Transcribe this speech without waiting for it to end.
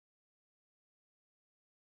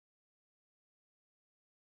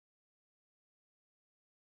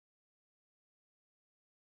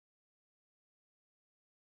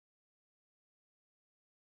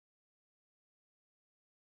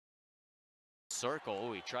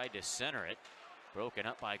circle. He tried to center it. Broken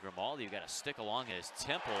up by Grimaldi. You got a stick along his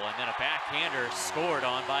temple, and then a backhander scored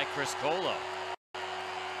on by Criscuolo.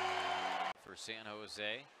 For San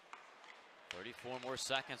Jose. 34 more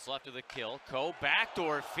seconds left of the kill.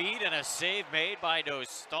 Backdoor feed and a save made by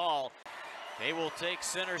Dostal. They will take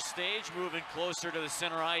center stage, moving closer to the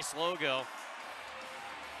center ice logo.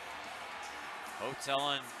 Howe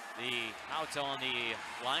telling the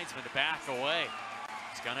linesman to back away.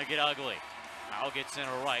 It's gonna get ugly. Howe gets in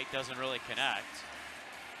a right, doesn't really connect.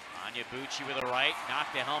 Onyebuchi with a right,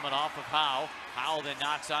 knocked the helmet off of Howe. Howe then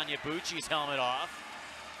knocks Onyebuchi's helmet off.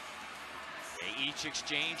 They each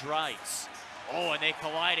exchange rights. Oh, and they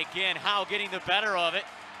collide again. Howe getting the better of it.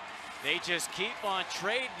 They just keep on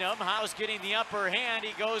trading them. Howe's getting the upper hand.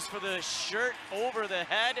 He goes for the shirt over the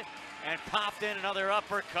head and popped in another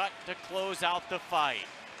uppercut to close out the fight.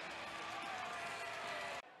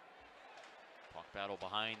 Puck battle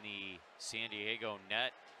behind the San Diego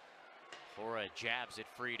net. Flora jabs it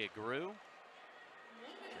free to Grew.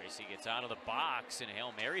 Tracy gets out of the box and a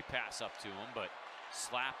Hail Mary pass up to him, but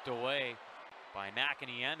slapped away by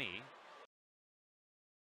Makiniemi.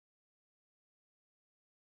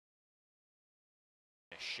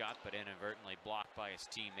 A shot, but inadvertently blocked by his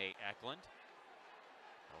teammate Eklund.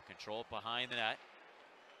 He'll control it behind the net.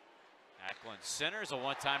 Eklund centers a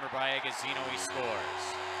one-timer by Agazino. He scores.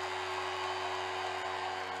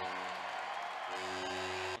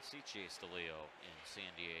 C.J. Stelio in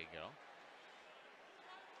San Diego.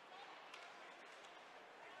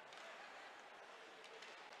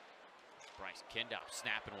 Bryce Kindop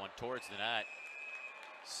snapping one towards the net.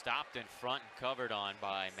 Stopped in front and covered on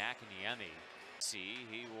by Makiniemi.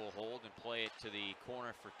 He will hold and play it to the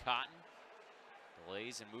corner for Cotton.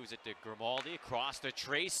 Delays and moves it to Grimaldi. Across to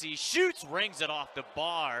Tracy. Shoots, rings it off the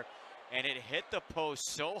bar. And it hit the post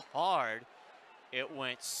so hard, it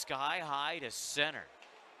went sky high to center.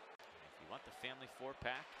 If you want the family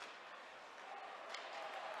 4-pack,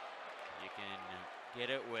 you can get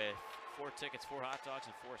it with 4 tickets, 4 hot dogs,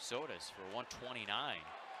 and 4 sodas for $129. Now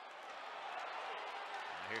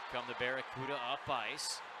here come the Barracuda up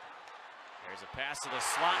ice. There's a pass to the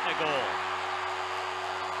slot and a goal.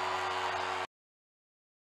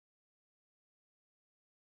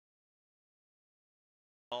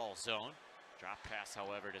 Ball zone. Drop pass,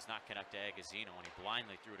 however, does not connect to Agazino, and he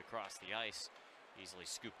blindly threw it across the ice. Easily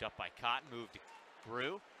scooped up by Cotton, moved to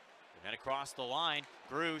Grew. And then across the line,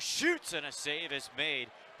 Grew shoots, and a save is made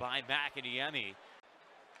by Makiniemi.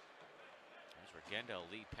 Regenda,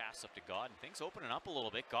 lead pass up to Gaudin. Things opening up a little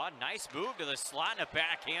bit. Gaudin, nice move to the slot, and a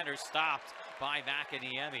backhander stopped by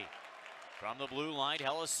Makiniemi. From the blue line,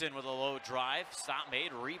 Hellison with a low drive. Stop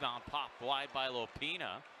made, rebound popped wide by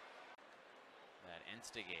Lopina. That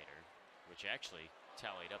instigator, which actually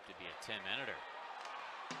tallied up to be a 10-minute.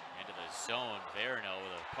 Into the zone, Verno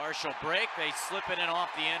with a partial break. They slip it in off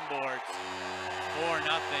the inboards. 4-0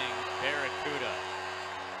 Barracuda.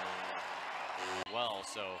 Well,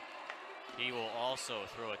 so he will also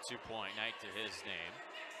throw a 2-point night to his name,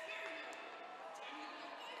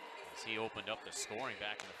 as he opened up the scoring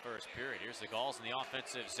back in the first period. Here's the Gulls in the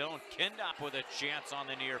offensive zone. Kindop with a chance on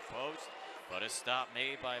the near post, but a stop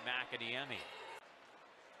made by Makiniemi.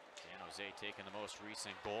 San Jose taking the most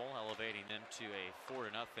recent goal, elevating them to a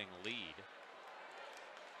 4-0 lead.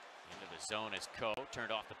 Into the zone is Coe,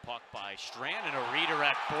 turned off the puck by Strand, and a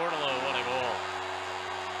redirect. Bordelot, what a goal.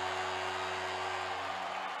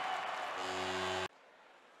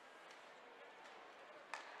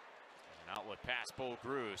 Outlet pass, Bo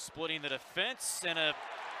Grew splitting the defense, and a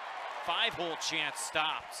 5-hole chance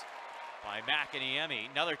stopped by Makiniemi.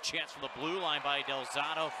 Another chance from the blue line by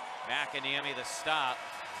Delzato. Makiniemi the stop,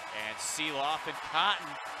 and Seeloff and Cotton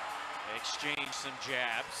exchange some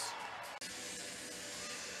jabs.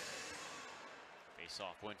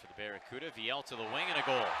 Face-off win for the Barracuda. VL to the wing and a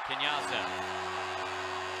goal. Kenyaza.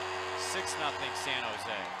 6-0 San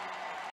Jose.